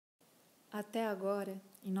Até agora,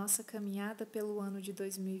 em nossa caminhada pelo ano de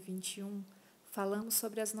 2021, falamos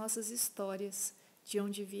sobre as nossas histórias, de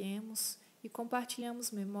onde viemos e compartilhamos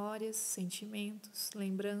memórias, sentimentos,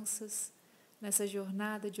 lembranças. Nessa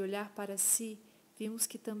jornada de olhar para si, vimos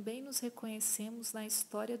que também nos reconhecemos na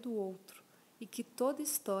história do outro e que toda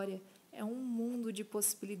história é um mundo de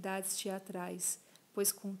possibilidades teatrais,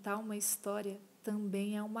 pois contar uma história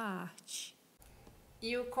também é uma arte.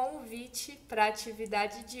 E o convite para a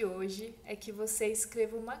atividade de hoje é que você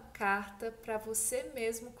escreva uma carta para você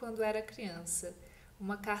mesmo quando era criança.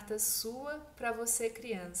 Uma carta sua para você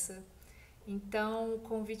criança. Então, o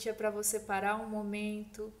convite é para você parar um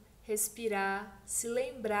momento, respirar, se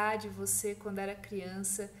lembrar de você quando era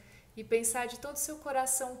criança e pensar de todo o seu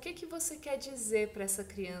coração o que você quer dizer para essa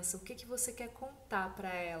criança, o que você quer contar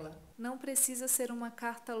para ela. Não precisa ser uma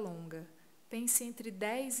carta longa. Pense entre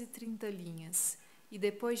 10 e 30 linhas. E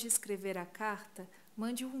depois de escrever a carta,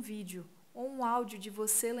 mande um vídeo ou um áudio de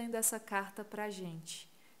você lendo essa carta para a gente.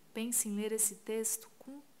 Pense em ler esse texto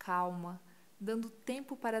com calma, dando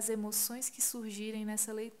tempo para as emoções que surgirem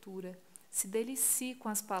nessa leitura. Se delicie com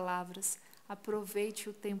as palavras, aproveite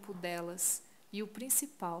o tempo delas. E o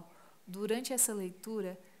principal, durante essa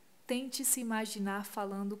leitura, tente se imaginar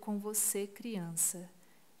falando com você, criança.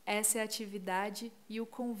 Essa é a atividade e o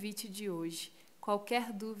convite de hoje.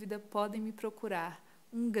 Qualquer dúvida, podem me procurar.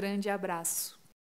 Um grande abraço.